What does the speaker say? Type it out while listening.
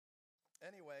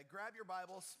Anyway, grab your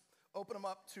Bibles, open them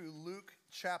up to Luke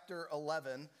chapter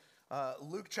 11.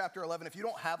 Luke chapter 11. If you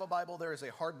don't have a Bible, there is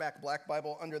a hardback black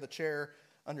Bible under the chair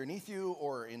underneath you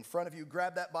or in front of you.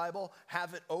 Grab that Bible,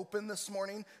 have it open this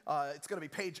morning. It's going to be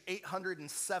page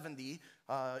 870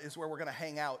 is where we're going to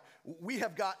hang out. We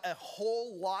have got a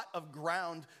whole lot of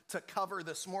ground to cover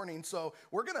this morning, so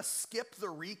we're going to skip the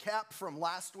recap from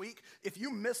last week. If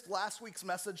you missed last week's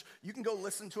message, you can go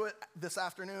listen to it this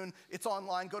afternoon. It's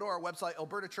online. Go to our website,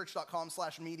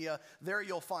 albertachurch.com/media. There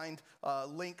you'll find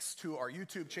links to our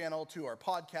YouTube channel, to our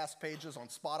podcast pages on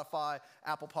Spotify,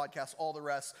 Apple Podcasts, all the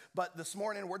rest. But this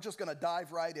morning, we're just going to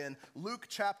dive right in. Luke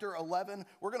chapter 11,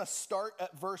 we're going to start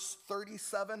at verse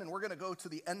 37, and we're going to go to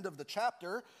the end of the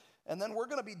chapter, and then we're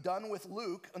going to be done with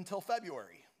Luke until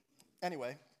February.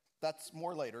 Anyway, that's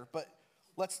more later, but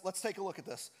let's take a look at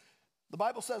this. The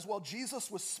Bible says, while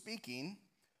Jesus was speaking,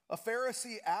 a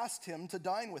Pharisee asked him to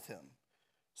dine with him.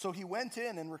 So he went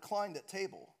in and reclined at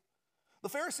table. The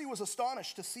Pharisee was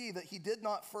astonished to see that he did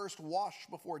not first wash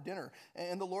before dinner.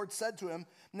 And the Lord said to him,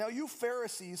 now you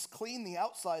Pharisees clean the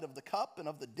outside of the cup and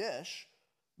of the dish,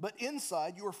 but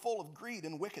inside you are full of greed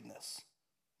and wickedness.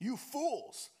 You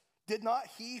fools! Did not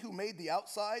he who made the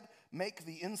outside make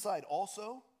the inside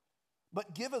also?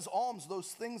 But give as alms those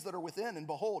things that are within, and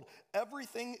behold,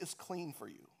 everything is clean for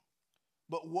you.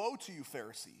 But woe to you,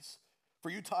 Pharisees, for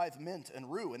you tithe mint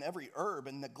and rue and every herb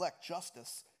and neglect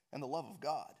justice and the love of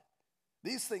God.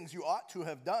 These things you ought to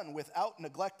have done without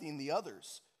neglecting the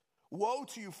others. Woe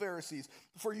to you, Pharisees,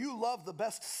 for you love the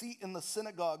best seat in the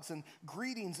synagogues and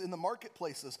greetings in the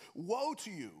marketplaces. Woe to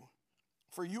you,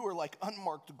 for you are like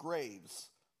unmarked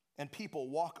graves, and people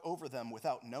walk over them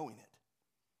without knowing it.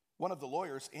 One of the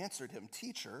lawyers answered him,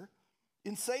 Teacher,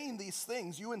 in saying these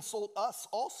things, you insult us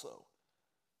also.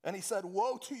 And he said,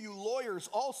 woe to you lawyers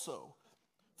also,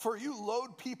 for you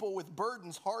load people with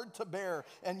burdens hard to bear,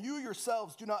 and you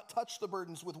yourselves do not touch the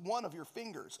burdens with one of your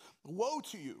fingers. Woe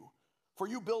to you, for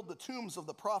you build the tombs of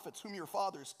the prophets whom your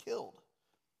fathers killed.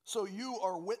 So you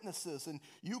are witnesses, and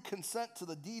you consent to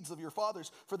the deeds of your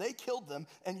fathers, for they killed them,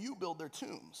 and you build their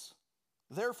tombs.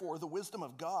 Therefore, the wisdom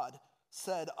of God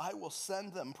said, I will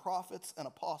send them prophets and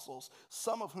apostles,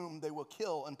 some of whom they will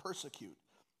kill and persecute,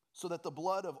 so that the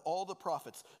blood of all the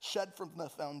prophets shed from the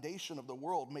foundation of the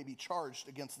world may be charged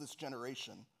against this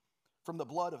generation, from the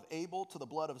blood of Abel to the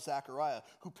blood of Zechariah,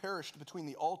 who perished between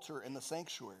the altar and the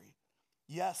sanctuary.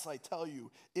 Yes, I tell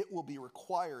you, it will be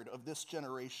required of this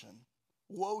generation.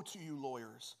 Woe to you,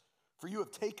 lawyers, for you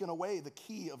have taken away the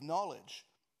key of knowledge.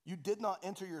 You did not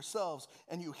enter yourselves,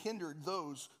 and you hindered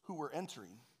those who were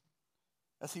entering.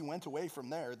 As he went away from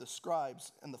there, the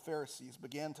scribes and the Pharisees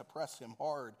began to press him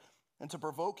hard and to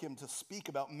provoke him to speak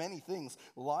about many things,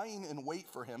 lying in wait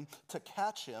for him to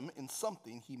catch him in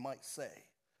something he might say.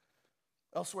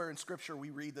 Elsewhere in Scripture, we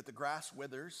read that the grass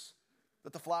withers,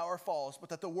 that the flower falls, but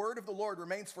that the word of the Lord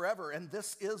remains forever, and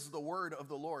this is the word of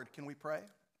the Lord. Can we pray?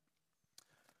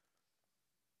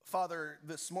 Father,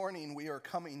 this morning we are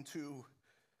coming to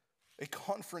a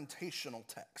confrontational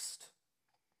text.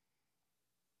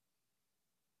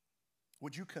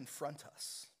 Would you confront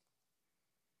us?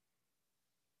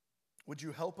 Would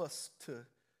you help us to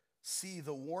see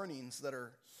the warnings that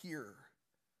are here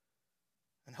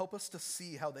and help us to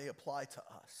see how they apply to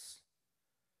us?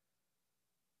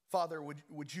 Father,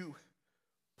 would you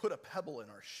put a pebble in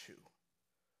our shoe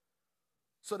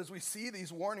so that as we see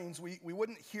these warnings, we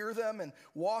wouldn't hear them and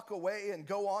walk away and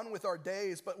go on with our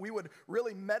days, but we would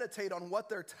really meditate on what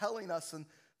they're telling us and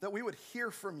that we would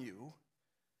hear from you,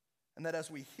 and that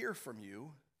as we hear from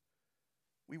you,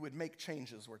 we would make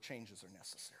changes where changes are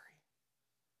necessary.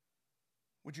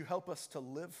 Would you help us to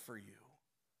live for you,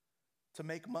 to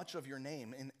make much of your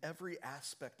name in every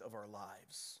aspect of our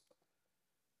lives?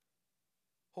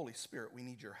 Holy Spirit, we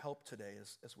need your help today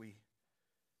as we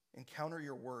encounter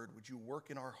your word. Would you work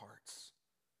in our hearts?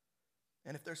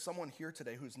 And if there's someone here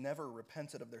today who's never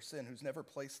repented of their sin, who's never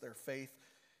placed their faith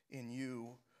in you,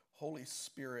 Holy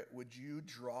Spirit, would you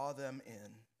draw them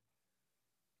in?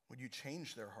 Would you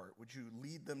change their heart? Would you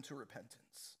lead them to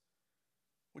repentance?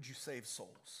 Would you save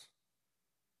souls?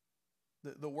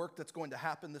 The work that's going to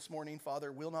happen this morning,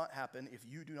 Father, will not happen if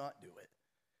you do not do it.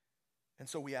 And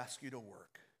so we ask you to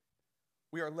work.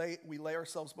 We lay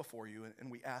ourselves before you,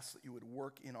 and we ask that you would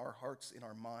work in our hearts, in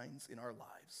our minds, in our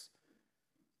lives.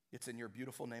 It's in your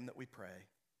beautiful name that we pray.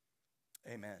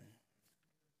 Amen.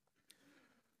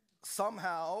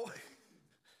 Somehow,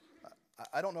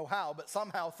 I don't know how, but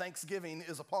somehow Thanksgiving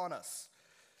is upon us.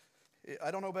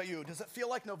 I don't know about you. Does it feel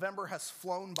like November has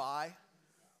flown by?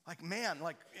 Like, man,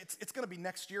 like it's going to be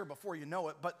next year before you know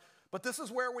it. But this is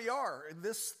where we are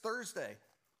this Thursday.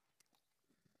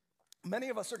 Many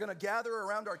of us are going to gather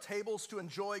around our tables to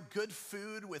enjoy good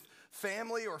food with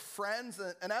family or friends.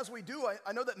 And as we do,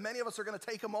 I know that many of us are going to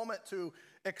take a moment to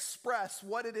express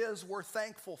what it is we're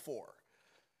thankful for.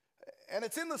 And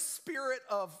it's in the spirit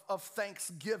of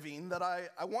thanksgiving that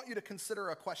I want you to consider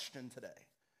a question today.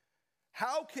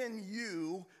 How can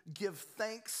you give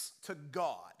thanks to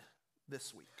God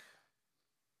this week?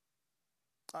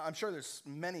 I'm sure there's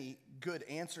many good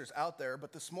answers out there,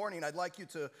 but this morning I'd like you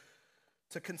to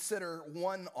consider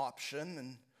one option,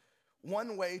 and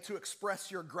one way to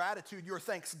express your gratitude, your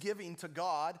thanksgiving to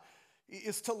God,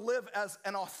 is to live as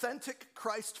an authentic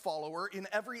Christ follower in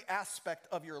every aspect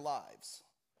of your lives.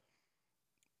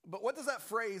 But what does that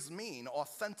phrase mean,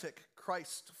 authentic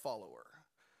Christ follower?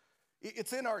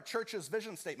 It's in our church's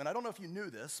vision statement. I don't know if you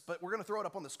knew this, but we're going to throw it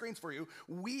up on the screens for you.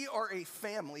 We are a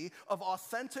family of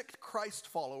authentic Christ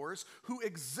followers who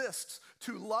exists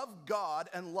to love God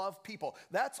and love people.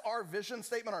 That's our vision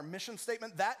statement, our mission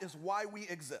statement. That is why we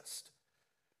exist.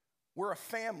 We're a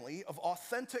family of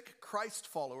authentic Christ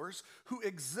followers who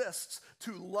exists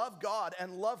to love God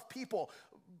and love people.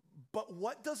 But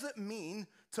what does it mean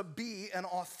to be an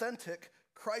authentic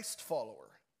Christ follower?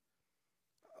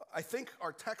 I think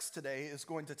our text today is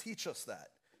going to teach us that.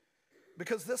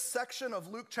 Because this section of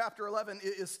Luke chapter 11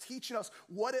 is teaching us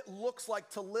what it looks like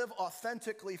to live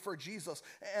authentically for Jesus.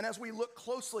 And as we look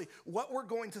closely, what we're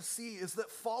going to see is that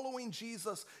following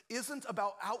Jesus isn't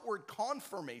about outward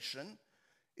conformation,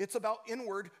 it's about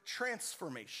inward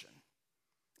transformation.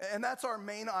 And that's our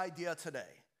main idea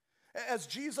today. As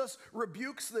Jesus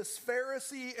rebukes this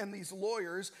Pharisee and these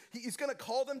lawyers, he's going to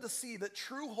call them to see that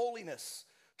true holiness,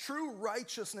 true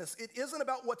righteousness, it isn't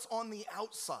about what's on the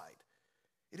outside.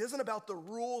 It isn't about the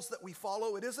rules that we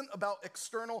follow. It isn't about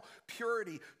external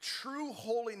purity. True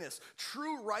holiness,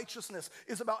 true righteousness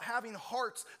is about having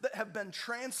hearts that have been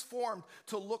transformed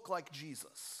to look like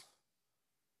Jesus.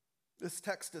 This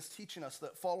text is teaching us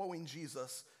that following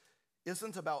Jesus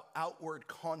isn't about outward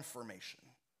conformation.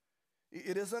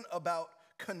 It isn't about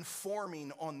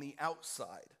conforming on the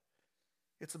outside.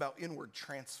 It's about inward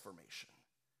transformation.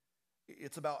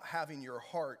 It's about having your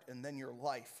heart and then your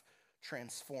life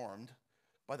transformed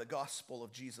by the gospel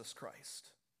of Jesus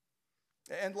Christ.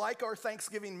 And like our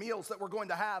Thanksgiving meals that we're going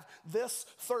to have this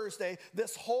Thursday,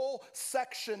 this whole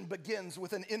section begins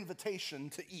with an invitation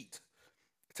to eat.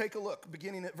 Take a look,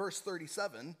 beginning at verse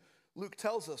 37. Luke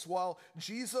tells us, while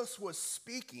Jesus was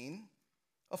speaking,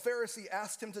 a Pharisee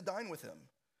asked him to dine with him.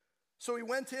 So he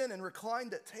went in and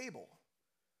reclined at table.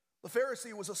 The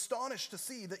Pharisee was astonished to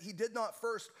see that he did not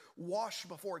first wash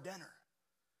before dinner.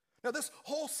 Now, this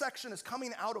whole section is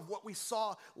coming out of what we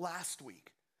saw last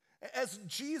week. As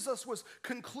Jesus was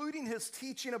concluding his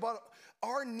teaching about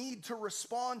our need to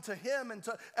respond to him and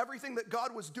to everything that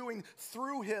God was doing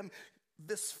through him,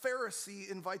 this Pharisee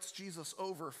invites Jesus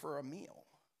over for a meal.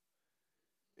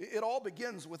 It all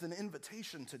begins with an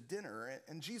invitation to dinner,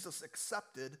 and Jesus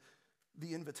accepted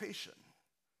the invitation.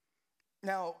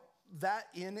 Now, that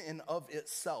in and of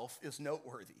itself is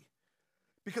noteworthy.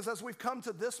 Because as we've come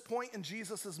to this point in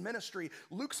Jesus' ministry,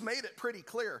 Luke's made it pretty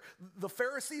clear. The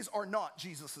Pharisees are not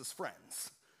Jesus' friends,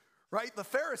 right? The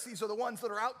Pharisees are the ones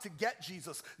that are out to get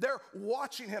Jesus. They're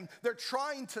watching him. They're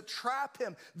trying to trap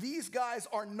him. These guys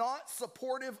are not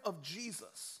supportive of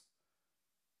Jesus.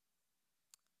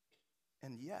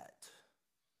 And yet,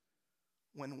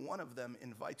 when one of them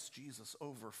invites Jesus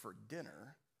over for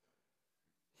dinner,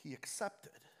 he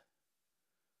accepted.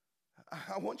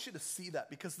 I want you to see that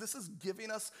because this is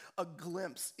giving us a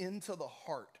glimpse into the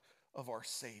heart of our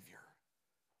Savior.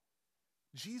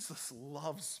 Jesus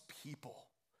loves people.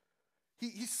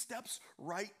 He steps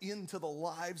right into the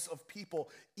lives of people,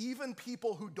 even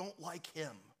people who don't like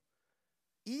him,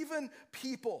 even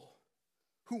people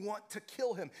who want to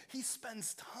kill him. He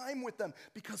spends time with them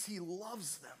because he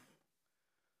loves them.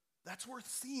 That's worth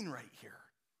seeing right here.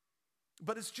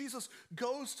 But as Jesus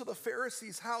goes to the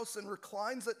Pharisee's house and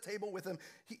reclines at table with him,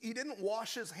 he didn't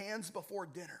wash his hands before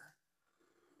dinner.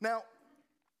 Now,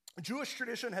 Jewish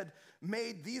tradition had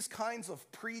made these kinds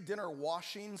of pre-dinner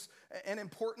washings an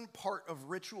important part of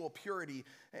ritual purity.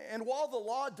 And while the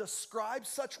law describes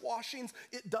such washings,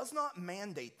 it does not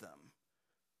mandate them.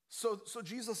 So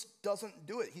Jesus doesn't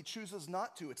do it. He chooses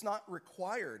not to. It's not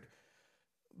required.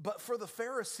 But for the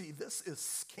Pharisee, this is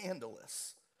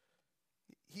scandalous.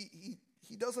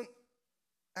 He doesn't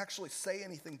actually say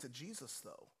anything to Jesus,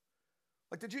 though.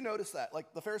 Like, did you notice that?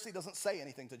 Like, the Pharisee doesn't say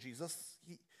anything to Jesus.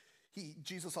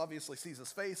 Jesus obviously sees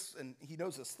his face, and he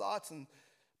knows his thoughts,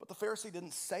 but the Pharisee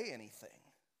didn't say anything.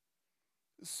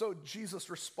 So Jesus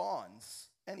responds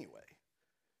anyway.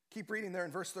 Keep reading there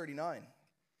in verse 39.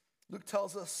 Luke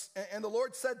tells us, and the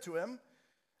Lord said to him,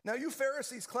 Now you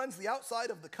Pharisees cleanse the outside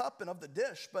of the cup and of the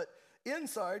dish, but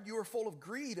inside you are full of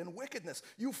greed and wickedness.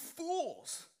 You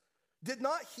fools! Did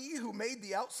not he who made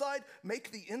the outside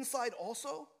make the inside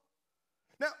also?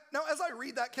 Now as I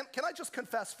read that, can I just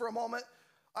confess for a moment?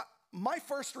 My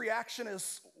first reaction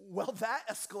is, well, that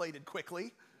escalated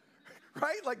quickly,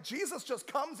 right? Like Jesus just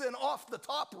comes in off the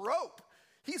top rope.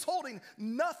 He's holding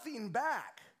nothing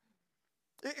back.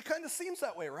 It kind of seems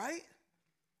that way, right?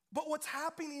 But what's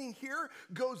happening here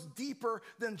goes deeper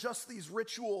than just these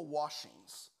ritual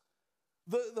washings.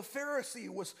 The Pharisee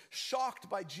was shocked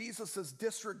by Jesus'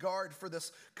 disregard for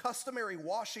this customary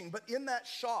washing, but in that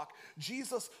shock,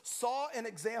 Jesus saw an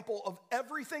example of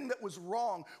everything that was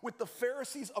wrong with the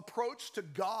Pharisees' approach to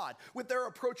God, with their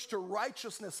approach to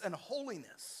righteousness and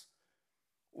holiness.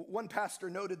 One pastor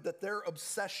noted that their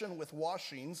obsession with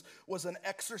washings was an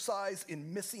exercise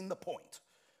in missing the point,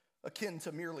 akin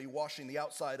to merely washing the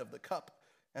outside of the cup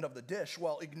and of the dish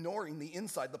while ignoring the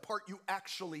inside, the part you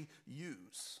actually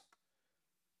use.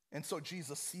 And so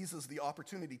Jesus seizes the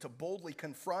opportunity to boldly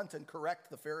confront and correct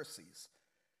the Pharisees.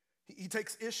 He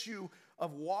takes issue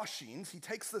of washings. He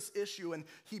takes this issue and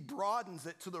he broadens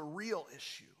it to the real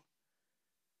issue.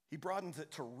 He broadens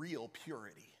it to real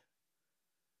purity.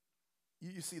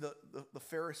 You see, the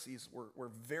Pharisees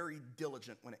were very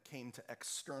diligent when it came to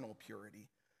external purity,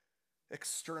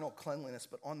 external cleanliness,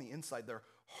 but on the inside, their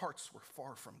hearts were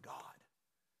far from God.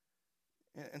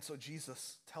 And so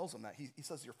Jesus tells them that. He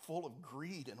says, you're full of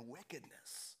greed and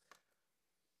wickedness.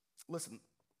 Listen,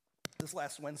 this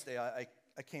last Wednesday, I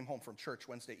came home from church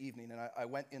Wednesday evening, and I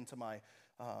went into my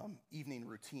evening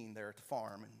routine there at the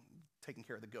farm and taking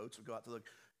care of the goats. We go out to the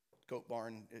goat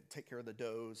barn, take care of the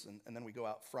does, and then we go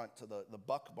out front to the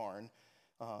buck barn.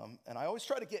 And I always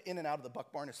try to get in and out of the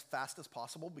buck barn as fast as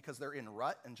possible because they're in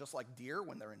rut, and just like deer,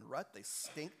 when they're in rut, they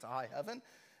stink to high heaven.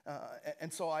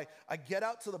 And so I get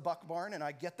out to the buck barn and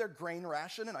I get their grain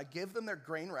ration and I give them their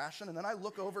grain ration, and then I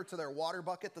look over to their water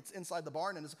bucket that's inside the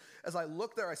barn, and as I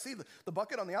look there, I see the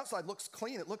bucket on the outside looks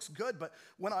clean, it looks good, but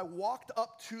when I walked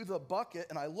up to the bucket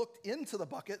and I looked into the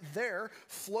bucket, there,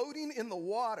 floating in the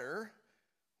water,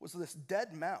 was this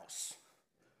dead mouse.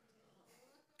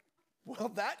 Well,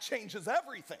 that changes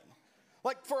everything.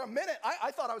 Like for a minute,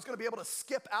 I thought I was going to be able to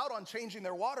skip out on changing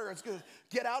their water. I was going to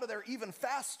get out of there even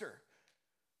faster.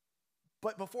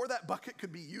 But before that bucket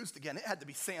could be used again, it had to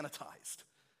be sanitized.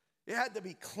 It had to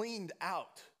be cleaned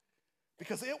out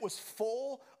because it was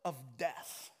full of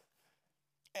death.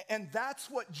 And that's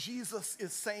what Jesus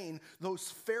is saying those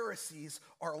Pharisees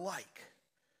are like.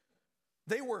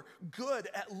 They were good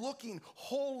at looking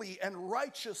holy and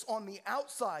righteous on the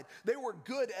outside. They were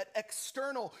good at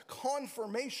external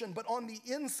conformation, but on the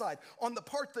inside, on the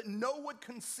part that no one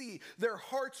can see, their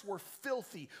hearts were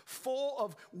filthy, full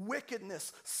of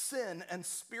wickedness, sin, and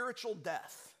spiritual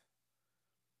death.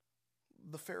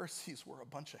 The Pharisees were a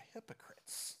bunch of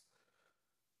hypocrites.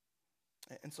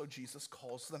 And so Jesus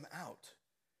calls them out.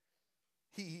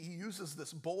 He uses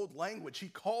this bold language. He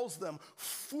calls them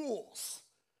fools.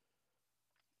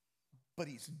 But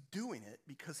he's doing it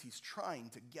because he's trying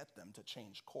to get them to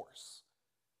change course.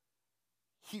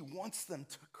 He wants them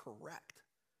to correct.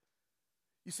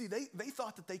 You see, they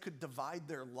thought that they could divide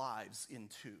their lives in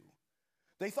two.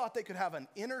 They thought they could have an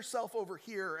inner self over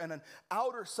here and an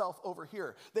outer self over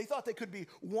here. They thought they could be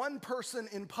one person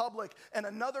in public and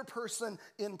another person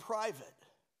in private.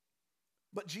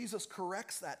 But Jesus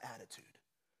corrects that attitude.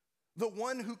 The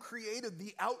one who created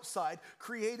the outside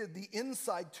created the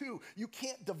inside too. You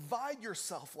can't divide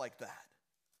yourself like that.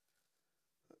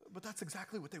 But that's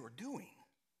exactly what they were doing.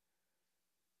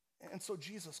 And so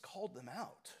Jesus called them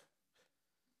out.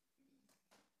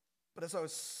 But as I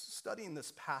was studying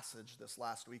this passage this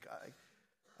last week,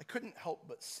 I couldn't help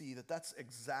but see that that's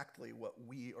exactly what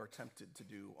we are tempted to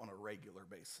do on a regular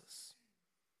basis.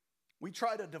 We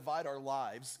try to divide our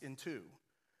lives in two.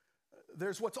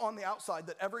 There's what's on the outside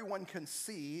that everyone can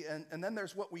see, and then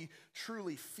there's what we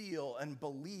truly feel and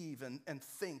believe and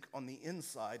think on the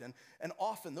inside. And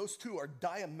often those two are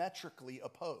diametrically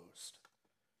opposed.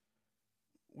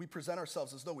 We present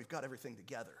ourselves as though we've got everything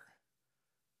together.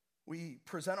 We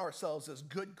present ourselves as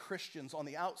good Christians on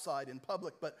the outside in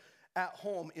public, but at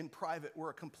home in private, we're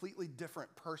a completely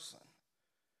different person.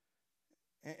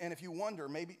 And if you wonder,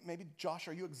 maybe Josh,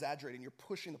 are you exaggerating? You're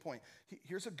pushing the point.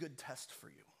 Here's a good test for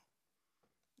you.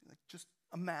 Just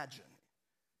imagine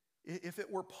if it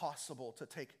were possible to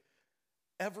take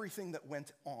everything that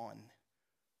went on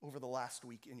over the last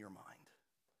week in your mind.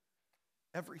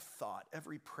 Every thought,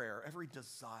 every prayer, every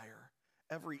desire,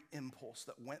 every impulse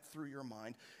that went through your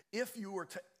mind. If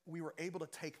we were able to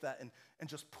take that and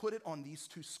just put it on these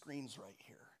two screens right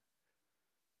here.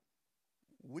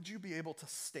 would you be able to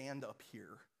stand up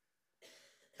here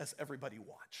as everybody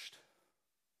watched?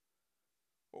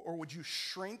 Or would you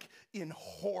shrink in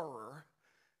horror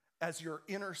as your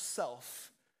inner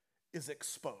self is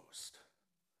exposed?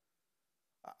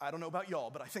 I don't know about y'all,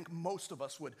 but I think most of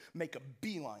us would make a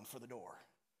beeline for the door.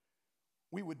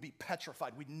 We would be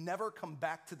petrified. We'd never come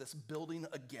back to this building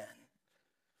again.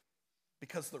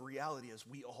 Because the reality is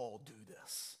we all do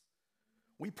this.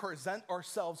 We present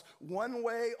ourselves one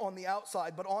way on the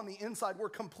outside, but on the inside we're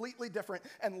completely different.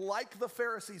 And like the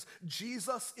Pharisees,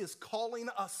 Jesus is calling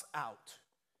us out.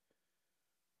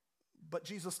 But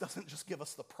Jesus doesn't just give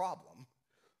us the problem.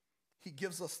 He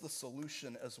gives us the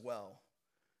solution as well.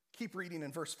 Keep reading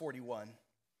in verse 41.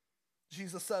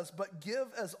 Jesus says, "But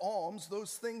give as alms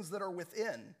those things that are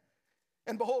within,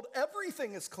 and behold,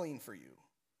 everything is clean for you."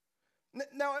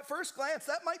 Now, at first glance,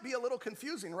 that might be a little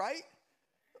confusing, right?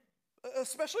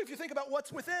 Especially if you think about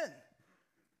what's within.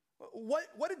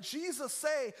 What did Jesus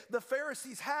say the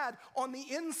Pharisees had on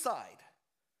the inside?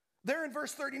 There in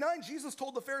verse 39, Jesus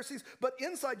told the Pharisees, "But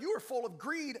inside you are full of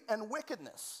greed and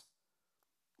wickedness."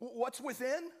 What's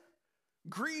within?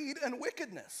 Greed and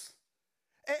wickedness.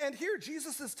 And here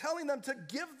Jesus is telling them to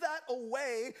give that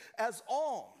away as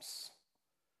alms.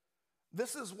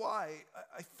 This is why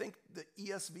I think the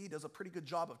ESV does a pretty good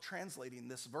job of translating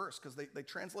this verse, because they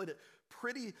translate it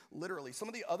pretty literally. Some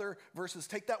of the other verses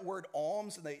take that word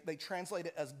alms and they translate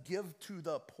it as give to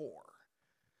the poor.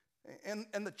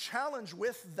 And the challenge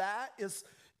with that is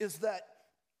that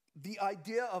the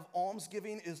idea of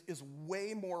almsgiving is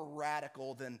way more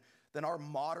radical than our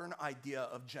modern idea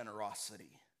of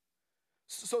generosity.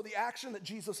 So the action that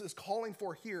Jesus is calling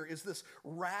for here is this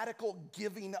radical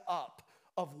giving up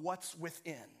of what's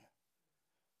within.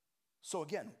 So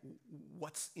again,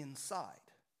 what's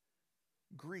inside?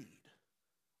 Greed,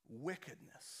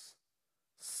 wickedness,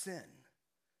 sin.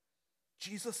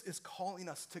 Jesus is calling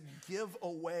us to give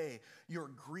away your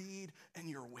greed and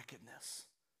your wickedness.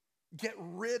 Get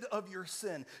rid of your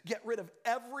sin. Get rid of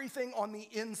everything on the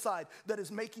inside that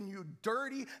is making you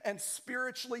dirty and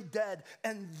spiritually dead,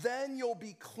 and then you'll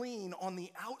be clean on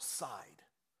the outside.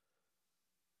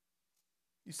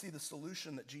 You see, the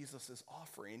solution that Jesus is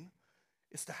offering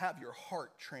is to have your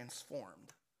heart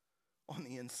transformed on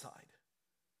the inside.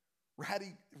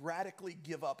 Radically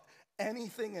give up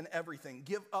anything and everything.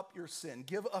 Give up your sin.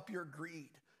 Give up your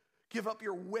greed. Give up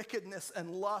your wickedness and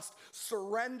lust.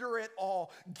 Surrender it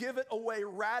all. Give it away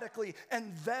radically,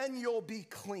 and then you'll be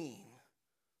clean.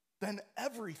 Then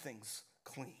everything's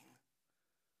clean.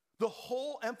 The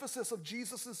whole emphasis of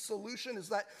Jesus' solution is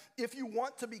that if you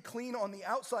want to be clean on the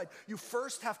outside, you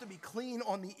first have to be clean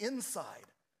on the inside.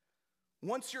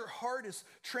 Once your heart is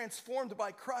transformed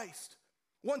by Christ,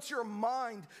 once your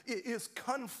mind is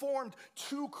conformed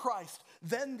to Christ,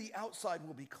 then the outside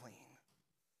will be clean.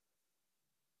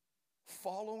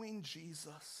 Following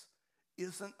Jesus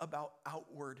isn't about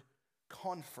outward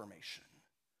conformation.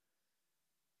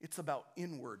 It's about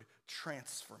inward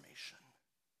transformation.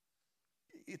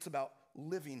 It's about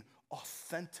living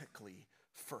authentically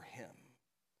for him.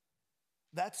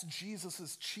 That's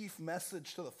Jesus' chief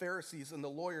message to the Pharisees and the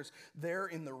lawyers there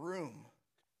in the room.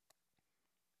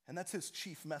 And that's his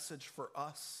chief message for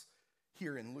us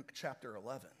here in Luke chapter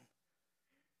 11.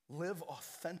 Live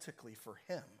authentically for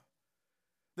him.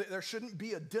 There shouldn't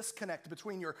be a disconnect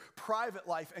between your private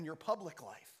life and your public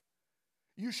life.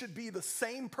 You should be the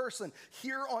same person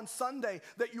here on Sunday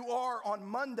that you are on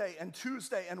Monday and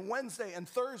Tuesday and Wednesday and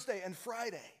Thursday and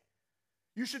Friday.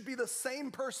 You should be the same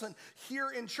person here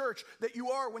in church that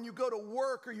you are when you go to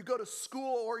work or you go to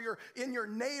school or you're in your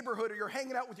neighborhood or you're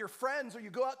hanging out with your friends or you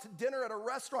go out to dinner at a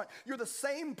restaurant. You're the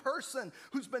same person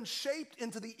who's been shaped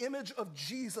into the image of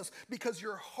Jesus because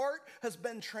your heart has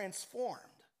been transformed.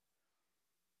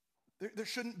 There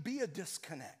shouldn't be a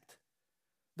disconnect.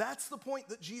 That's the point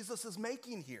that Jesus is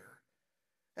making here.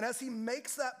 And as he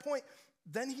makes that point,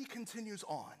 then he continues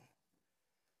on.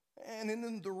 And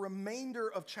in the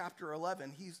remainder of chapter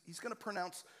 11, he's going to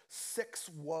pronounce 6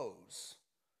 woes.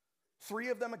 3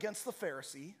 of them against the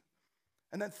Pharisee,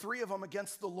 and then 3 of them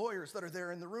against the lawyers that are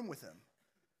there in the room with him.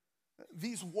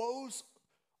 These woes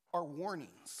are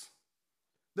warnings.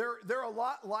 They're a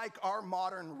lot like our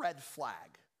modern red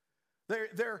flag.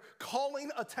 They're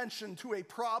calling attention to a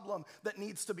problem that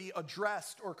needs to be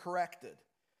addressed or corrected.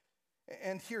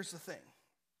 And here's the thing.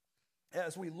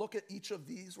 As we look at each of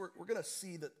these, we're going to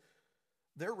see that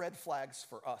they're red flags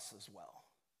for us as well.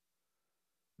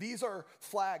 These are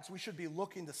flags we should be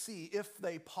looking to see if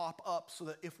they pop up so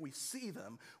that if we see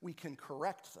them, we can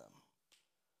correct them.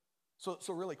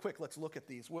 So really quick, let's look at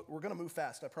these. We're going to move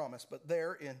fast, I promise. But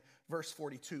there in verse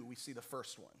 42, we see the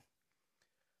first one.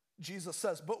 Jesus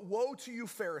says, "But woe to you,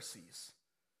 Pharisees,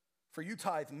 for you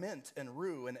tithe mint and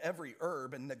rue and every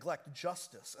herb and neglect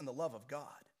justice and the love of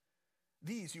God.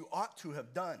 These you ought to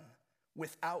have done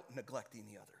without neglecting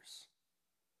the others."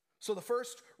 So the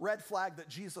first red flag that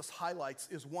Jesus highlights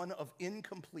is one of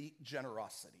incomplete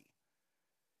generosity.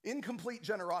 Incomplete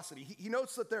generosity. He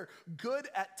notes that they're good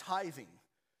at tithing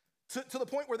to the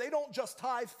point where they don't just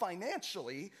tithe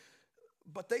financially,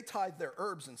 but they tithe their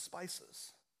herbs and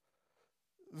spices.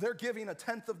 They're giving a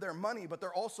tenth of their money, but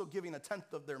they're also giving a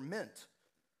tenth of their mint,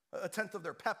 a tenth of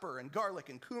their pepper and garlic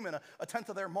and cumin, a tenth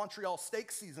of their Montreal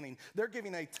steak seasoning. They're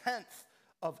giving a tenth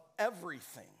of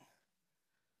everything.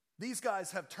 These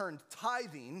guys have turned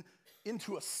tithing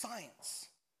into a science.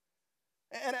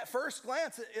 And at first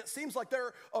glance, it seems like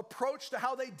their approach to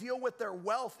how they deal with their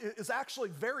wealth is actually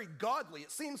very godly.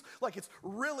 It seems like it's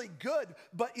really good,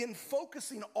 but in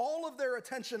focusing all of their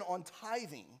attention on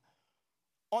tithing,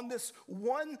 on this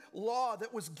one law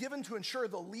that was given to ensure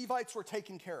the Levites were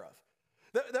taken care of,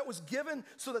 that was given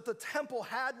so that the temple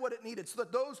had what it needed, so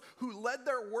that those who led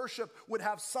their worship would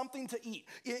have something to eat.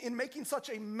 In making such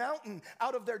a mountain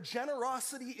out of their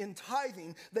generosity in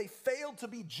tithing, they failed to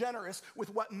be generous with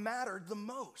what mattered the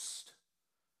most.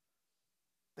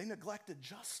 They neglected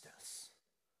justice.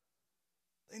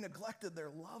 They neglected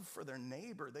their love for their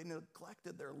neighbor. They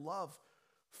neglected their love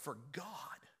for God.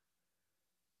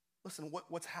 Listen,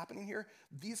 what's happening here?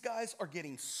 These guys are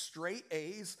getting straight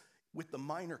A's with the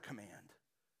minor command,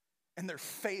 and they're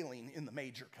failing in the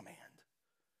major command.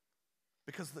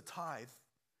 Because the tithe,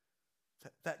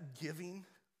 that giving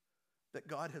that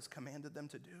God has commanded them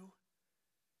to do,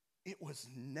 it was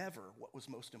never what was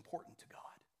most important to God.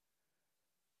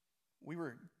 We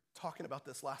were talking about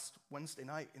this last Wednesday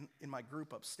night in my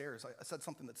group upstairs. I said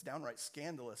something that's downright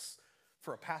scandalous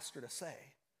for a pastor to say.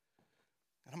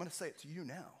 And I'm going to say it to you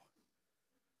now.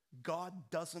 God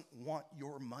doesn't want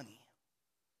your money.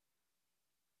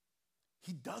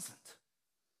 He doesn't.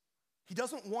 He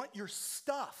doesn't want your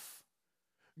stuff.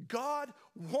 God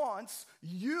wants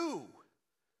you.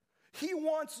 He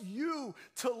wants you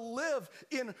to live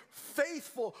in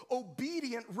faithful,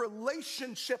 obedient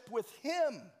relationship with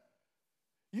Him.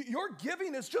 Your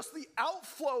giving is just the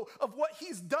outflow of what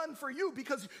He's done for you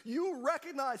because you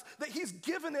recognize that He's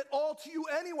given it all to you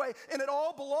anyway, and it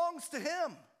all belongs to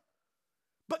Him.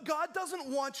 But God doesn't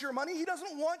want your money. He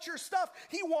doesn't want your stuff.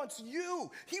 He wants you.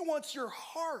 He wants your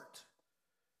heart.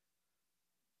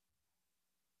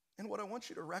 And what I want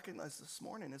you to recognize this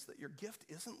morning is that your gift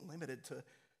isn't limited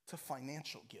to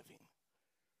financial giving.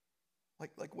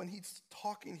 Like when he's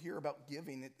talking here about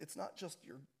giving, it's not just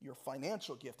your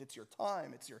financial gift. It's your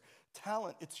time. It's your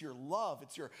talent. It's your love.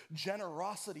 It's your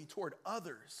generosity toward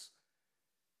others.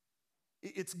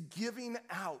 It's giving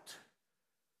out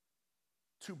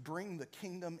to bring the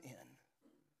kingdom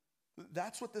in.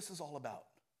 That's what this is all about.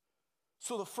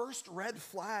 So the first red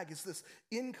flag is this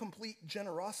incomplete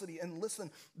generosity. And listen,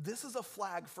 this is a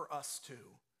flag for us too.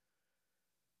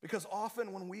 Because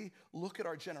often when we look at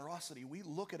our generosity, we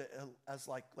look at it as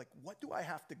like what do I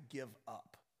have to give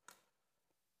up?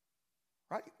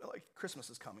 Right? Like Christmas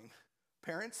is coming.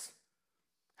 Parents,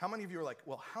 how many of you are like,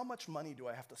 well, how much money do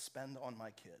I have to spend on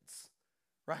my kids?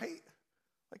 Right?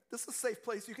 Like, this is a safe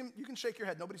place. You can shake your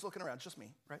head. Nobody's looking around. It's just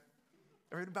me, right?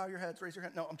 Everybody bow your heads, raise your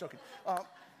hand. No, I'm joking.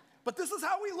 But this is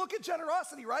how we look at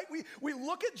generosity, right? We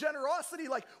look at generosity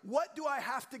like, what do I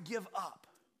have to give up?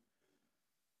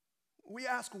 We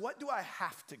ask, what do I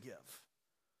have to give?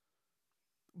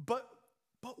 But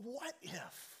what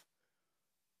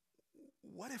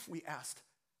if we asked,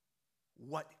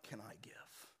 what can I give?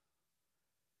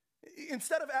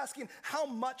 Instead of asking, how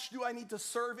much do I need to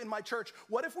serve in my church?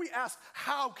 What if we asked,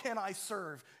 how can I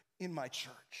serve in my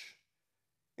church?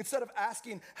 Instead of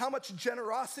asking, how much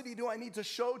generosity do I need to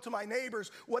show to my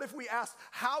neighbors? What if we asked,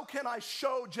 how can I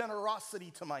show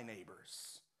generosity to my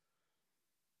neighbors?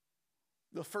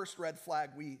 The first red flag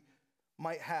we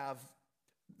might have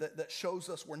that shows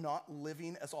us we're not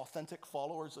living as authentic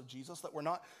followers of Jesus, that we're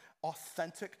not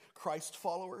authentic Christ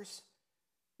followers,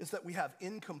 is that we have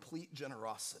incomplete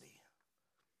generosity.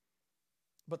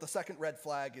 But the second red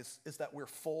flag is that we're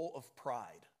full of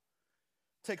pride.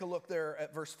 Take a look there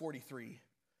at verse 43.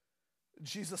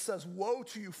 Jesus says, "Woe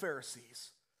to you,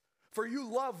 Pharisees, for you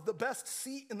love the best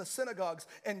seat in the synagogues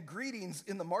and greetings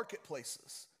in the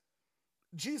marketplaces."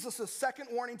 Jesus' second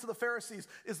warning to the Pharisees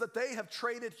is that they have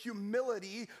traded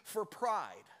humility for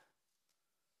pride.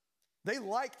 They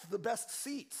liked the best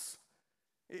seats.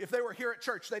 If they were here at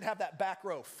church, they'd have that back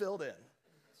row filled in,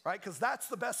 right? Because that's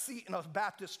the best seat in a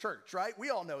Baptist church, right?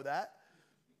 We all know that.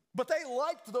 But they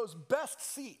liked those best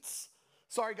seats.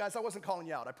 Sorry, guys, I wasn't calling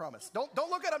you out, I promise. Don't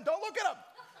look at them, don't look at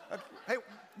them. Hey,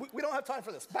 we don't have time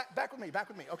for this. Back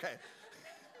with me, okay.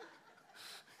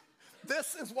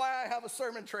 This is why I have a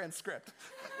sermon transcript.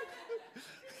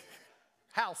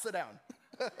 Hal, sit down.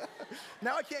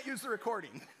 Now I can't use the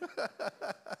recording.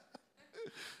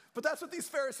 But that's what these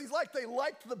Pharisees liked. They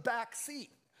liked the back seat,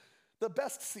 the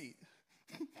best seat.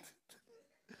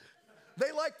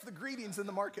 They liked the greetings in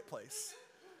the marketplace.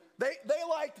 They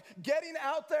liked getting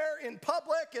out there in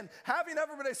public and having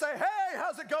everybody say, hey,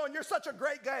 how's it going? You're such a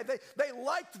great guy. They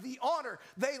liked the honor.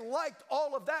 They liked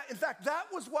all of that. In fact, that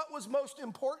was what was most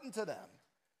important to them.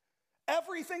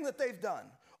 Everything that they've done,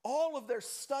 all of their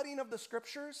studying of the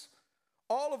scriptures,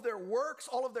 all of their works,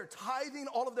 all of their tithing,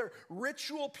 all of their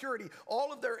ritual purity,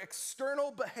 all of their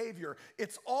external behavior,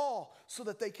 it's all so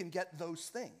that they can get those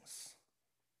things.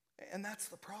 And that's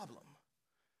the problem.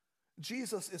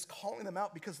 Jesus is calling them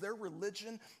out because their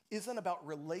religion isn't about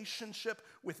relationship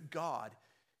with God.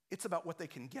 It's about what they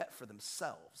can get for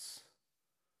themselves.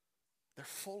 They're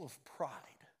full of pride.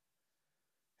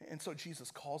 And so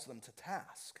Jesus calls them to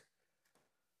task.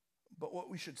 But what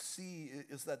we should see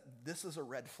is that this is a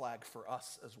red flag for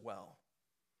us as well.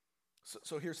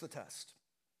 So here's the test.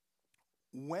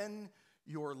 When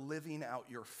you're living out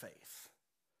your faith,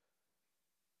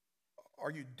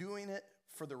 are you doing it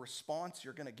for the response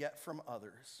you're going to get from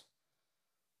others?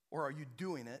 Or are you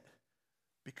doing it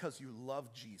because you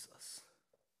love Jesus?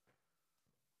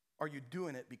 Are you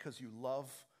doing it because you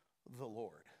love the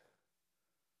Lord?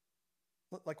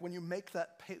 Like when you make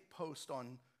that post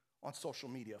on social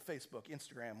media, Facebook,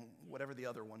 Instagram, whatever the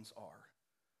other ones are.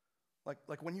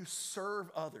 Like when you serve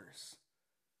others,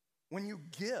 when you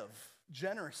give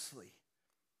generously,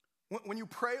 when you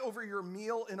pray over your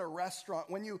meal in a restaurant,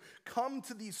 when you come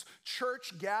to these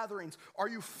church gatherings, are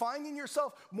you finding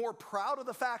yourself more proud of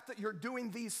the fact that you're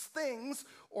doing these things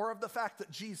or of the fact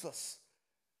that Jesus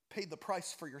paid the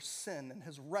price for your sin and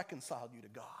has reconciled you to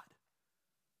God?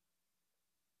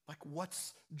 Like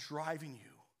what's driving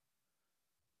you?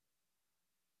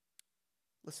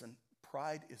 Listen,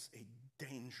 pride is a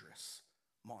dangerous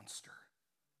monster.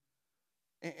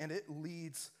 And it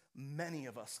leads many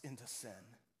of us into sin.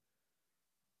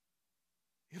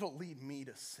 It'll lead me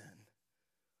to sin.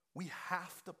 We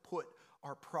have to put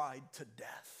our pride to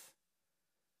death.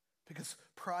 Because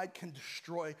pride can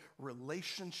destroy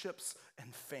relationships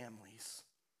and families.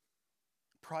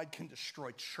 Pride can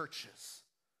destroy churches.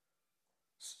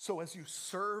 So as you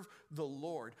serve the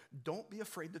Lord, don't be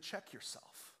afraid to check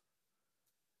yourself.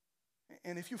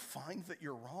 And if you find that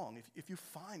you're wrong, if you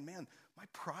find, man, my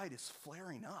pride is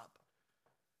flaring up,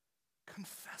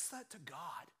 confess that to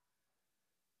God.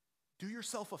 Do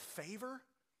yourself a favor,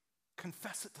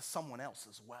 confess it to someone else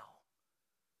as well.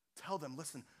 Tell them,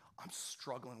 listen, I'm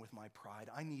struggling with my pride.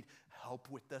 I need help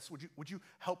with this. Would you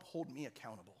help hold me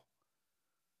accountable?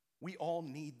 We all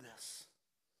need this.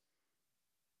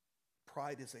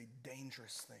 Pride is a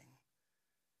dangerous thing.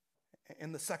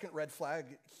 And the second red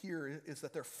flag here is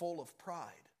that they're full of pride.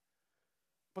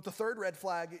 But the third red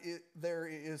flag there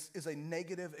is a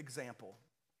negative example.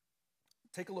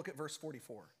 Take a look at verse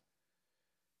 44.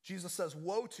 Jesus says,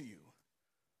 woe to you,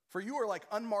 for you are like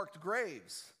unmarked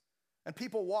graves, and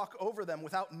people walk over them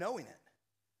without knowing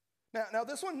it. Now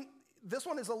this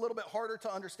one is a little bit harder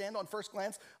to understand on first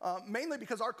glance, mainly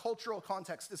because our cultural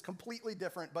context is completely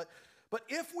different. But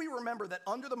if we remember that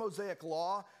under the Mosaic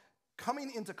law,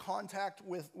 coming into contact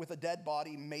with a dead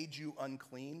body made you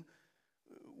unclean,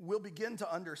 we'll begin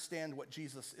to understand what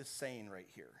Jesus is saying right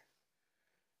here.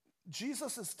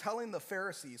 Jesus is telling the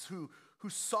Pharisees who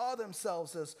saw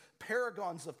themselves as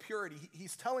paragons of purity,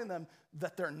 he's telling them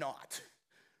that they're not,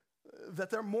 that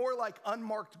they're more like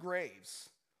unmarked graves.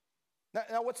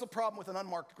 Now what's the problem with an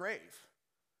unmarked grave?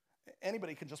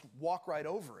 Anybody can just walk right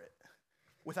over it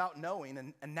without knowing,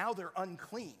 and now they're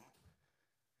unclean.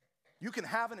 You can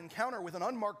have an encounter with an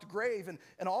unmarked grave,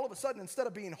 and all of a sudden, instead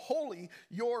of being holy,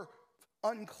 you're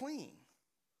unclean.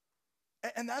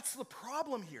 And that's the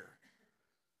problem here.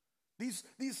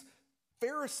 These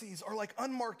Pharisees are like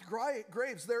unmarked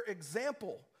graves. Their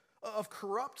example of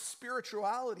corrupt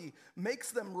spirituality makes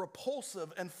them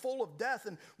repulsive and full of death.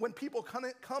 And when people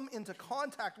come into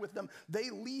contact with them,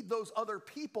 they lead those other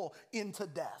people into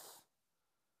death.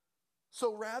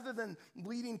 So rather than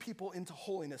leading people into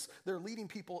holiness, they're leading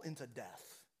people into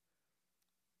death.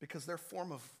 Because their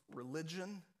form of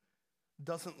religion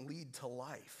doesn't lead to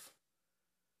life.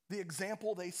 The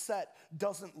example they set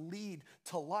doesn't lead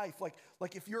to life.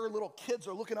 Like if your little kids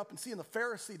are looking up and seeing the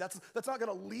Pharisee, that's not going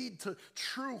to lead to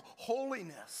true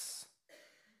holiness.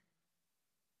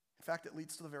 In fact, it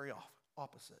leads to the very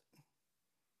opposite.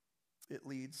 It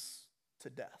leads to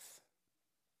death.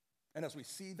 And as we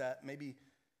see that, maybe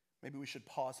maybe we should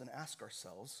pause and ask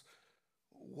ourselves,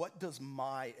 what does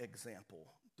my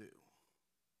example do?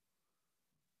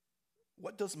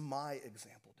 What does my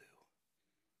example do?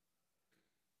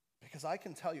 Because I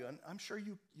can tell you, and I'm sure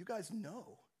you guys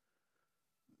know,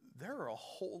 there are a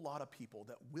whole lot of people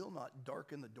that will not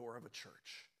darken the door of a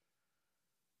church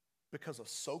because of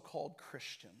so-called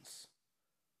Christians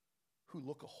who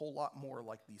look a whole lot more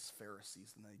like these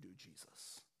Pharisees than they do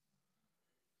Jesus.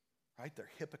 Right? They're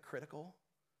hypocritical.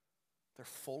 They're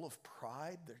full of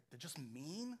pride. They're just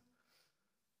mean.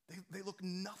 They look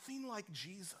nothing like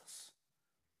Jesus.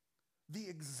 The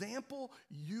example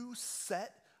you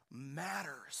set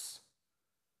matters.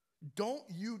 Don't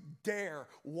you dare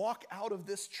walk out of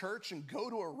this church and go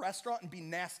to a restaurant and be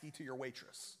nasty to your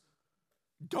waitress.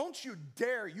 Don't you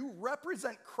dare. You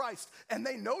represent Christ, and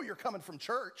they know you're coming from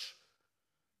church,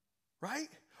 right?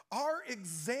 Our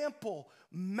example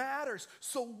matters.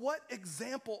 So what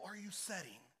example are you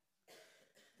setting?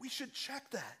 We should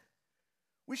check that.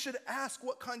 We should ask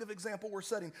what kind of example we're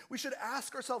setting. We should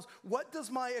ask ourselves, what does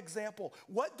my example,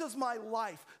 what does my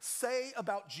life say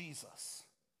about Jesus?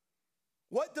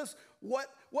 What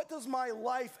does my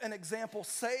life and example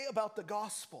say about the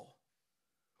gospel?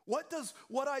 What does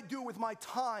what I do with my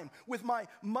time, with my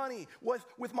money,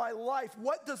 with my life,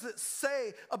 what does it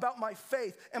say about my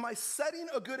faith? Am I setting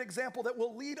a good example that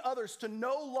will lead others to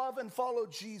know, love, and follow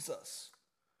Jesus?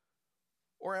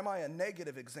 Or am I a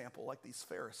negative example like these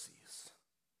Pharisees?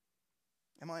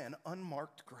 Am I an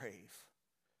unmarked grave?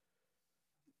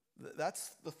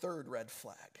 That's the third red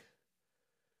flag.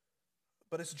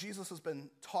 But as Jesus has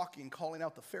been talking, calling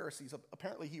out the Pharisees,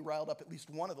 apparently he riled up at least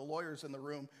one of the lawyers in the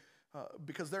room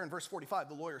because there in verse 45,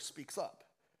 the lawyer speaks up.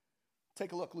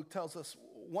 Take a look. Luke tells us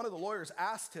one of the lawyers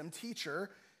asked him, "Teacher,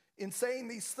 in saying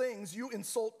these things, you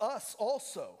insult us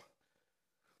also."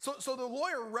 So the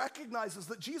lawyer recognizes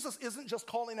that Jesus isn't just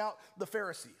calling out the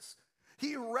Pharisees.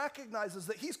 He recognizes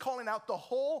that he's calling out the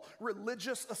whole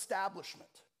religious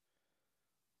establishment.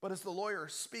 But as the lawyer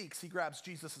speaks, he grabs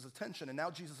Jesus' attention, and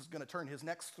now Jesus is going to turn his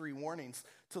next three warnings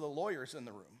to the lawyers in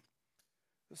the room.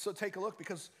 So take a look,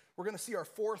 because we're going to see our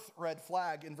fourth red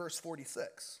flag in verse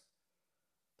 46.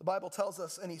 The Bible tells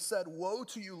us, and he said, "Woe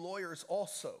to you lawyers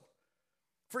also,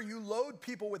 for you load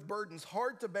people with burdens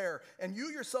hard to bear, and you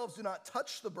yourselves do not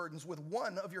touch the burdens with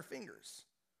one of your fingers."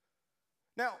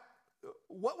 Now,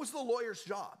 what was the lawyer's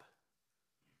job?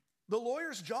 The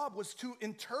lawyer's job was to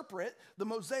interpret the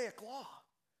Mosaic law.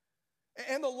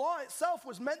 And the law itself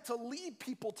was meant to lead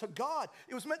people to God.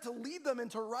 It was meant to lead them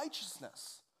into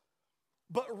righteousness.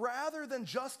 But rather than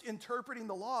just interpreting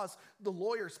the laws, the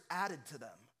lawyers added to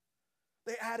them.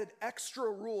 They added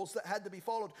extra rules that had to be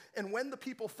followed. And when the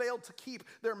people failed to keep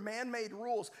their man-made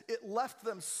rules, it left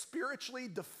them spiritually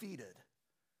defeated.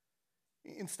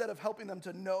 Instead of helping them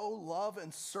to know, love,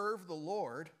 and serve the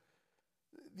Lord,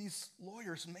 these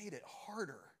lawyers made it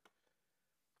harder.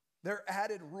 Their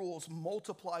added rules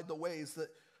multiplied the ways that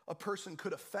a person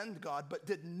could offend God, but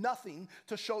did nothing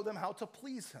to show them how to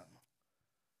please him.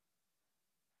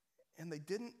 And they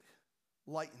didn't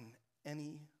lighten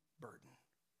any burden.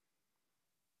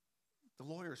 The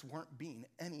lawyers weren't being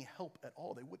any help at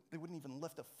all. They wouldn't even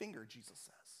lift a finger, Jesus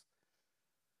says.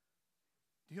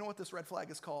 Do you know what this red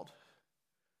flag is called?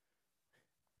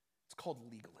 It's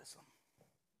called legalism.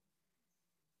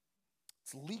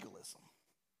 It's legalism.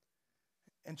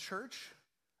 And church,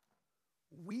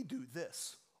 we do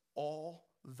this all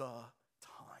the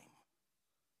time.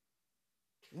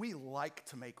 We like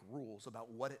to make rules about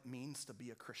what it means to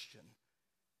be a Christian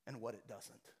and what it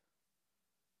doesn't.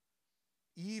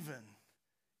 Even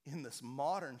in this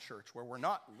modern church where we're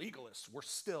not legalists, we're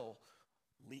still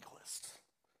legalists.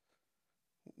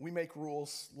 We make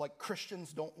rules like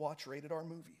Christians don't watch rated R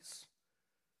movies.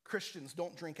 Christians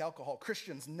don't drink alcohol.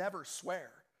 Christians never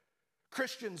swear.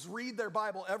 Christians read their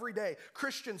Bible every day.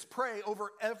 Christians pray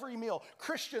over every meal.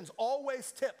 Christians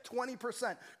always tip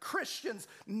 20%. Christians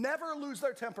never lose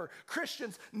their temper.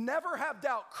 Christians never have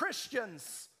doubt.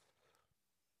 Christians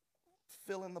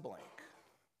fill in the blank.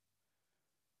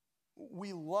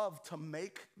 We love to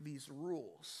make these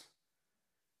rules.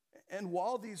 And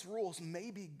while these rules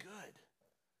may be good,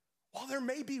 while there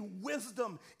may be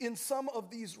wisdom in some of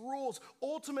these rules,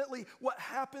 ultimately what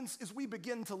happens is we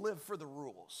begin to live for the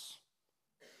rules.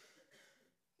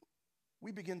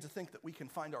 We begin to think that we can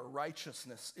find our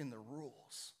righteousness in the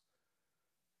rules.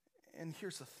 And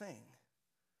here's the thing.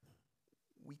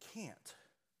 We can't.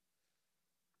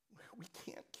 We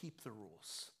can't keep the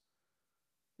rules.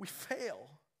 We fail.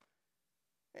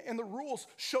 And the rules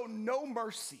show no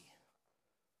mercy.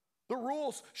 The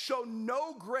rules show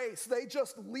no grace. They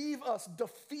just leave us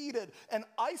defeated and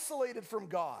isolated from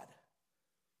God.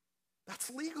 That's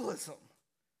legalism.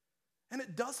 And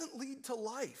it doesn't lead to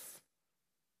life.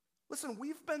 Listen,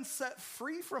 we've been set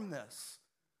free from this.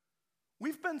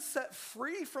 We've been set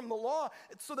free from the law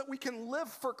so that we can live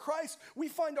for Christ. We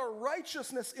find our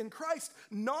righteousness in Christ,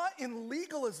 not in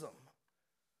legalism.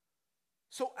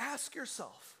 So ask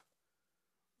yourself,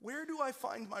 where do I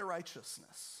find my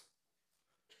righteousness?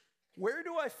 Where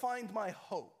do I find my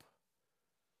hope?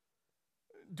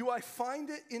 Do I find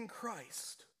it in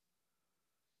Christ?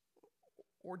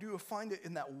 Or do I find it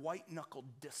in that white-knuckled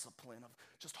discipline of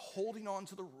just holding on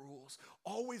to the rules,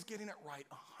 always getting it right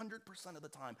 100% of the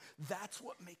time? That's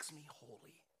what makes me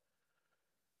holy.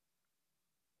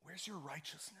 Where's your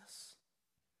righteousness?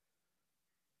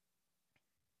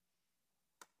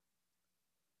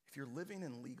 If you're living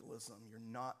in legalism, you're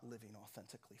not living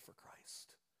authentically for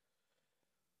Christ.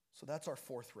 So that's our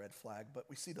fourth red flag, but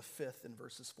we see the fifth in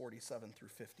verses 47 through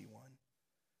 51.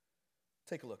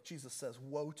 Take a look. Jesus says,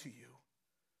 "Woe to you,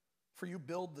 for you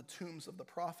build the tombs of the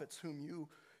prophets whom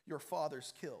your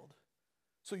fathers killed.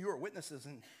 So you are witnesses,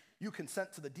 and you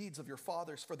consent to the deeds of your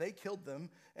fathers, for they killed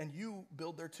them, and you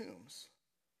build their tombs.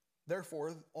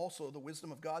 Therefore, also the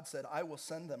wisdom of God said, I will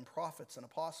send them prophets and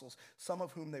apostles, some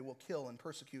of whom they will kill and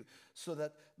persecute, so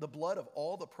that the blood of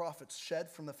all the prophets shed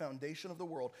from the foundation of the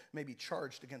world may be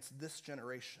charged against this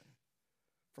generation.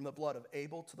 From the blood of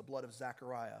Abel to the blood of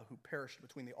Zechariah, who perished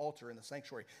between the altar and the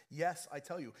sanctuary. Yes, I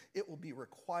tell you, it will be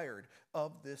required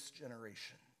of this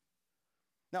generation."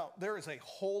 Now, there is a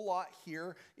whole lot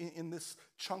here in this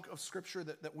chunk of scripture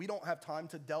that we don't have time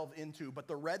to delve into, but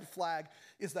the red flag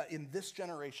is that in this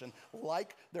generation,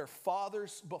 like their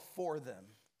fathers before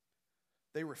them,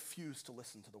 they refused to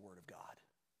listen to the word of God.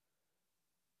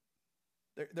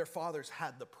 Their fathers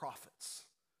had the prophets,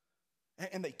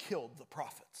 and they killed the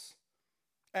prophets.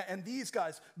 And these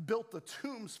guys built the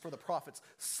tombs for the prophets,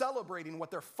 celebrating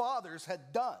what their fathers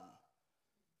had done.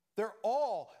 They're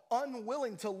all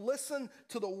unwilling to listen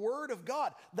to the word of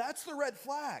God. That's the red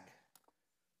flag.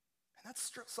 And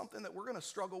that's something that we're going to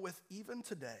struggle with even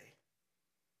today.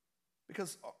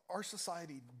 Because our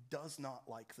society does not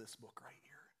like this book right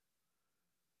here.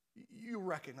 You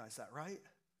recognize that, right?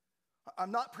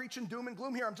 I'm not preaching doom and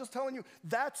gloom here. I'm just telling you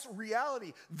that's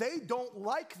reality. They don't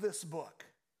like this book.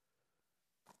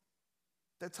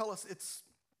 They tell us it's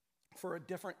for a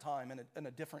different time and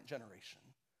a different generation.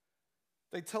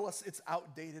 They tell us it's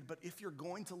outdated, but if you're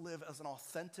going to live as an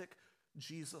authentic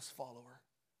Jesus follower,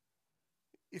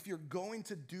 if you're going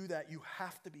to do that, you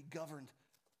have to be governed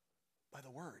by the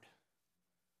word.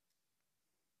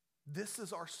 This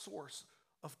is our source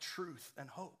of truth and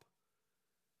hope.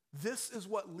 This is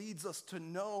what leads us to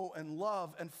know and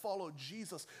love and follow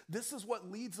Jesus. This is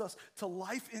what leads us to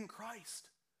life in Christ.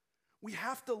 We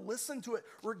have to listen to it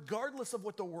regardless of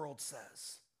what the world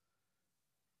says.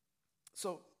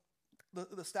 So,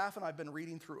 the staff and I have been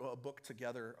reading through a book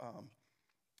together.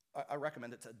 I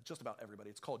recommend it to just about everybody.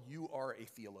 It's called You Are a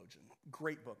Theologian.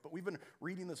 Great book. But we've been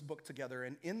reading this book together,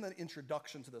 and in the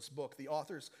introduction to this book, the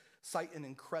authors cite an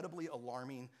incredibly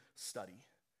alarming study.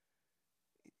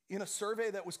 In a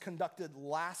survey that was conducted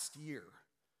last year,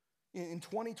 in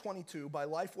 2022, by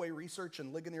Lifeway Research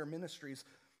and Ligonier Ministries,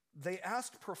 they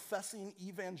asked professing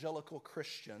evangelical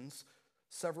Christians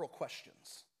several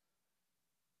questions.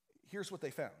 Here's what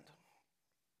they found.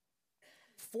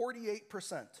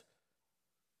 48%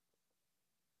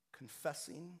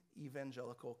 confessing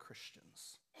evangelical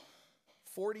Christians.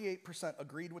 48%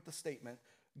 agreed with the statement,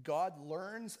 God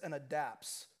learns and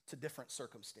adapts to different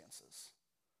circumstances.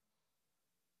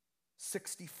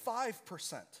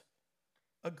 65%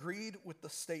 agreed with the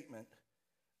statement,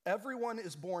 everyone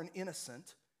is born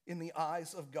innocent in the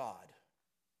eyes of God.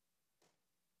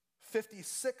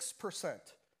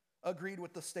 56% agreed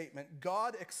with the statement,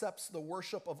 God accepts the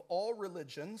worship of all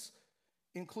religions,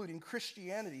 including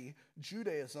Christianity,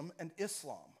 Judaism, and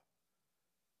Islam.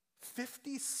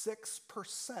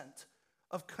 56%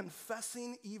 of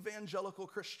confessing evangelical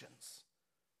Christians.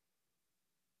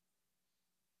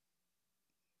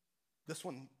 This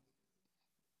one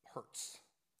hurts.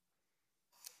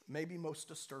 Maybe most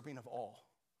disturbing of all.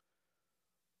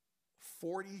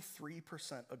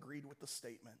 43% agreed with the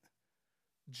statement,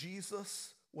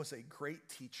 Jesus was a great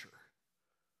teacher,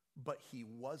 but he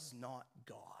was not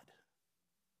God.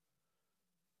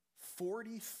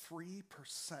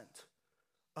 43%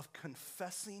 of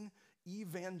confessing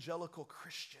evangelical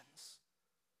Christians.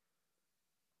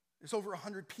 There's over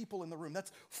 100 people in the room.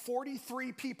 That's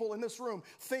 43 people in this room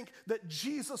think that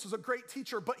Jesus was a great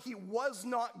teacher, but he was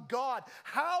not God.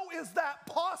 How is that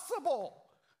possible?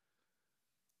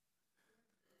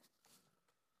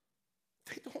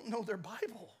 They don't know their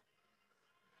Bible.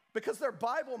 because their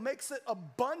Bible makes it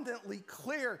abundantly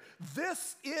clear.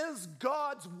 This is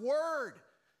God's word.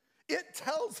 It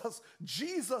tells us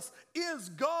Jesus is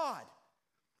God.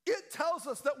 It tells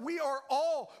us that we are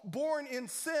all born in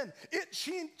sin. It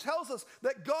tells us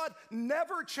that God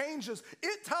never changes.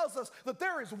 It tells us that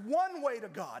there is one way to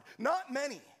God, not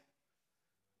many.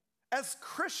 As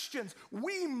Christians,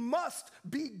 we must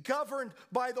be governed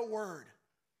by the word.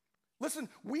 Listen,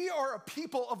 we are a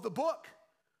people of the book.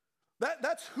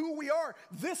 That's who we are.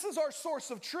 This is our source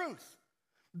of truth.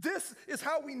 This is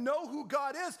how we know who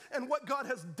God is and what God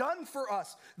has done for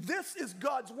us. This is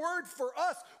God's word for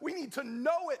us. We need to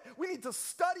know it. We need to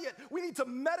study it. We need to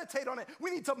meditate on it. We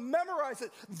need to memorize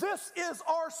it. This is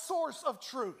our source of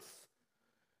truth.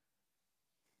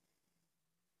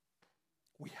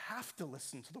 We have to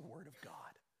listen to the word of God.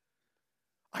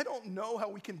 I don't know how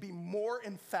we can be more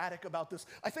emphatic about this.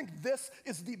 I think this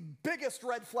is the biggest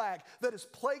red flag that is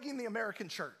plaguing the American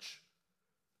church.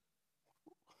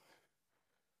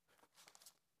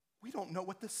 We don't know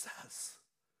what this says.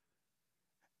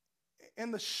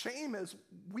 And the shame is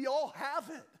we all have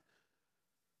it.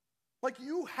 Like,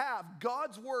 you have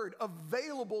God's word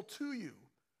available to you.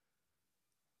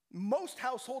 Most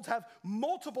households have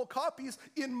multiple copies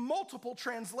in multiple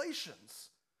translations.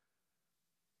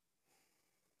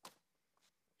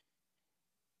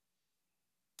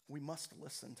 We must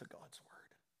listen to God's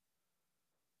word.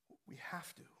 We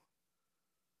have to.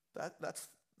 That's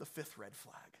the fifth red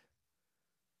flag.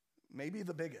 Maybe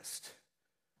the biggest.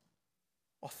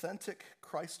 Authentic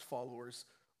Christ followers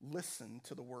listen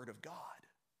to the word of God.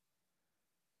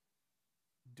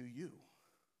 Do you?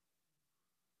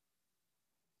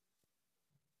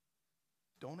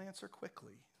 Don't answer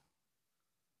quickly.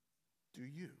 Do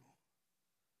you?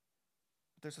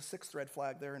 There's a sixth red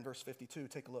flag there in verse 52.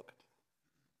 Take a look.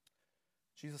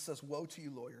 Jesus says, "Woe to you,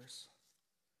 lawyers,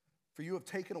 for you have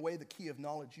taken away the key of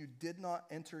knowledge. You did not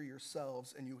enter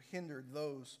yourselves, and you hindered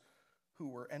those who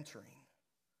were entering."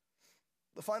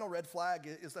 The final red flag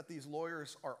is that these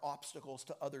lawyers are obstacles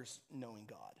to others knowing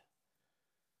God.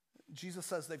 Jesus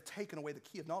says they've taken away the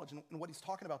key of knowledge. And what he's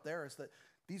talking about there is that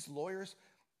these lawyers,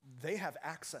 they have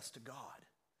access to God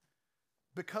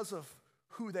because of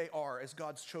who they are as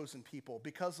God's chosen people,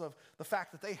 because of the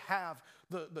fact that they have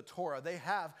the Torah, they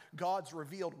have God's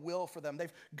revealed will for them,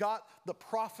 they've got the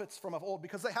prophets from of old,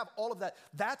 because they have all of that.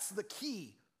 That's the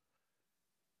key.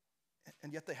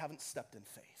 And yet they haven't stepped in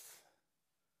faith.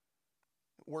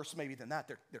 Worse maybe than that,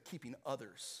 they're keeping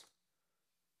others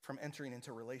from entering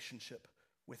into relationship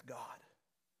with God.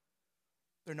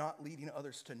 They're not leading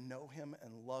others to know him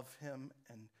and love him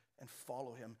and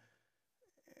follow him.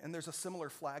 And there's a similar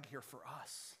flag here for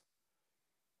us.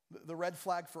 The red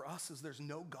flag for us is there's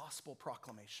no gospel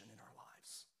proclamation in our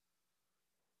lives.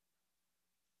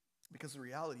 Because the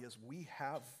reality is we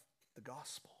have the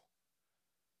gospel.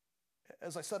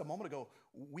 As I said a moment ago,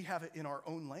 we have it in our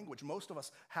own language. Most of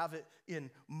us have it in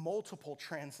multiple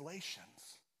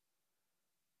translations.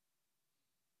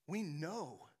 We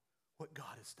know what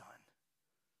God has done.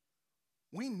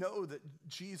 We know that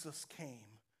Jesus came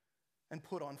and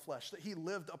put on flesh, that he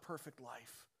lived a perfect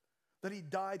life, that he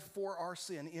died for our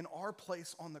sin in our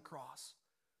place on the cross,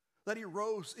 that he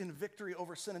rose in victory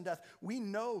over sin and death. We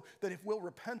know that if we'll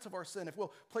repent of our sin, if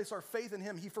we'll place our faith in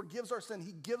him, he forgives our sin,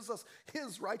 he gives us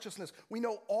his righteousness. We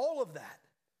know all of that.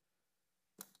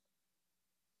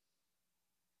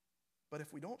 But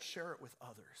if we don't share it with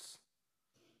others,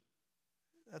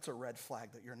 that's a red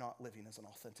flag that you're not living as an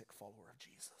authentic follower of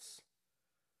Jesus.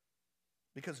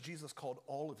 Because Jesus called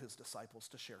all of his disciples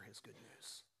to share his good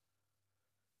news.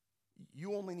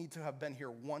 You only need to have been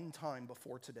here one time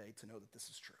before today to know that this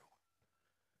is true.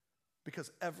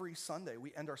 Because every Sunday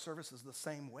we end our services the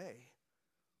same way.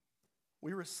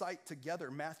 We recite together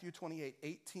Matthew 28,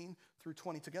 18 through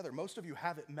 20 together. Most of you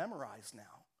have it memorized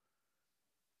now.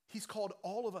 He's called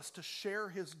all of us to share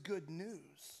his good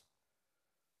news.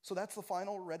 So that's the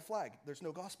final red flag. There's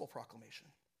no gospel proclamation.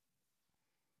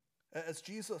 As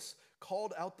Jesus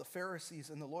called out the Pharisees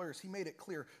and the lawyers, he made it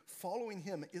clear following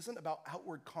him isn't about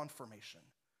outward confirmation.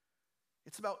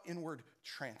 It's about inward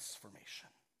transformation.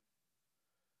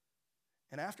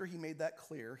 And after he made that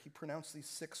clear, he pronounced these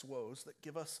 6 woes that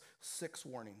give us 6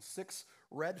 warnings, 6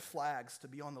 red flags to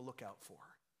be on the lookout for.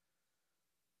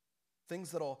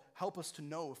 Things that'll help us to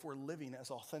know if we're living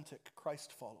as authentic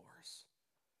Christ followers.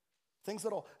 Things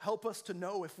that'll help us to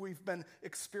know if we've been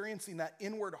experiencing that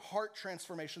inward heart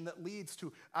transformation that leads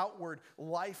to outward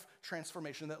life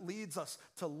transformation, that leads us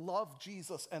to love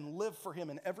Jesus and live for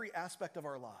him in every aspect of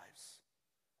our lives.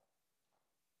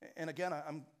 And again,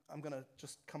 I'm going to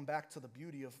just come back to the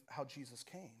beauty of how Jesus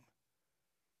came.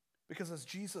 Because as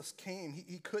Jesus came,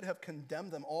 he could have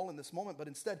condemned them all in this moment, but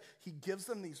instead he gives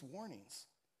them these warnings.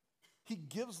 He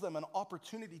gives them an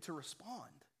opportunity to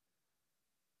respond.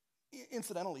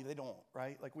 Incidentally, they don't,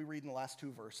 right? Like we read in the last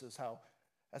two verses how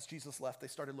as Jesus left, they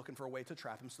started looking for a way to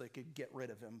trap him so they could get rid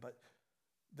of him, but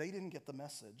they didn't get the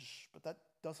message. But that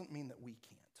doesn't mean that we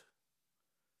can't.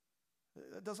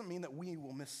 That doesn't mean that we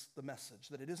will miss the message,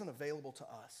 that it isn't available to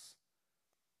us.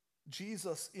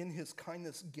 Jesus, in his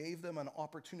kindness, gave them an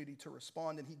opportunity to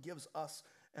respond, and he gives us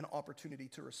an opportunity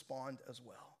to respond as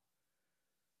well.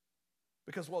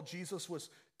 Because while Jesus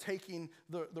was taking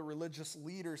the religious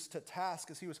leaders to task,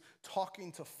 as he was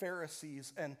talking to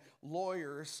Pharisees and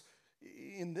lawyers,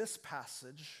 in this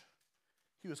passage,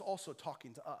 he was also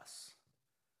talking to us.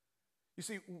 You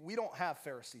see, we don't have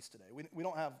Pharisees today. We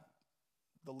don't have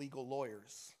the legal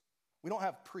lawyers. We don't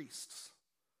have priests.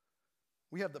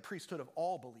 We have the priesthood of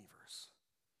all believers.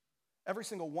 Every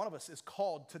single one of us is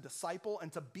called to disciple and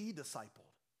to be discipled.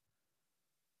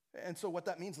 And so what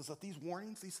that means is that these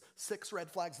warnings, these 6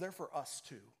 red flags, they're for us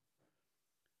too.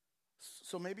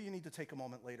 So maybe you need to take a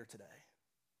moment later today.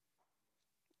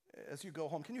 As you go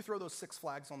home, can you throw those 6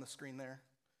 flags on the screen there?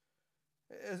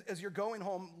 As you're going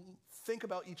home, think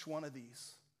about each one of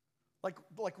these. Like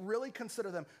really consider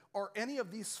them. Are any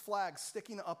of these flags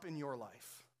sticking up in your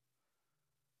life?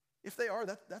 If they are,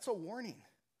 that's a warning.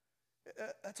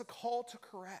 That's a call to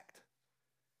correct.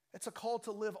 It's a call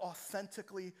to live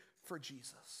authentically for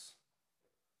Jesus.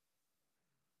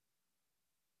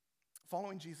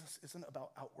 Following Jesus isn't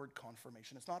about outward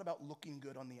conformation. It's not about looking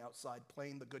good on the outside,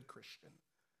 playing the good Christian.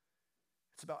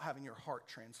 It's about having your heart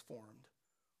transformed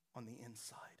on the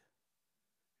inside.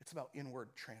 It's about inward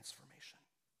transformation.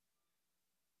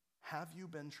 Have you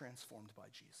been transformed by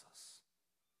Jesus?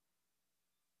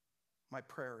 My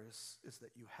prayer is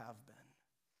that you have been.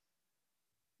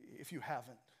 If you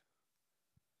haven't,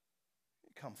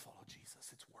 come follow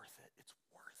Jesus. It's worth it. It's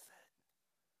worth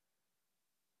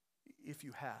it. If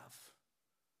you have,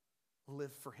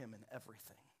 live for him in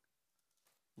everything.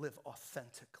 Live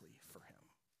authentically for him.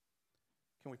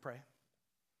 Can we pray?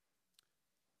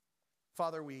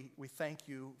 Father, we thank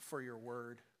you for your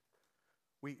word.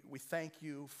 We thank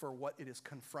you for what it is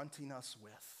confronting us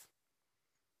with.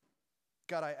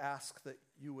 God, I ask that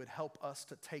you would help us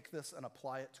to take this and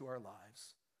apply it to our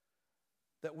lives.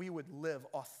 That we would live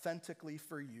authentically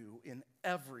for you in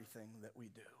everything that we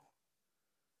do.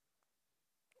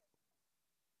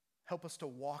 Help us to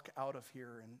walk out of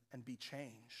here and be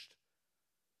changed.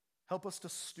 Help us to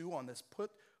stew on this.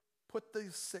 Put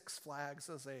these 6 flags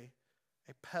as a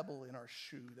pebble in our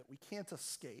shoe that we can't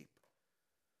escape,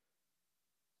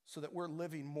 so that we're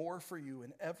living more for you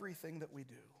in everything that we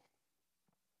do.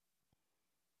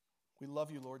 We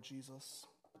love you, Lord Jesus.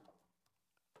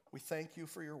 We thank you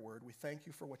for your word. We thank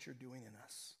you for what you're doing in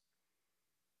us.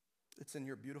 It's in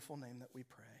your beautiful name that we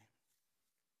pray.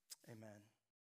 Amen.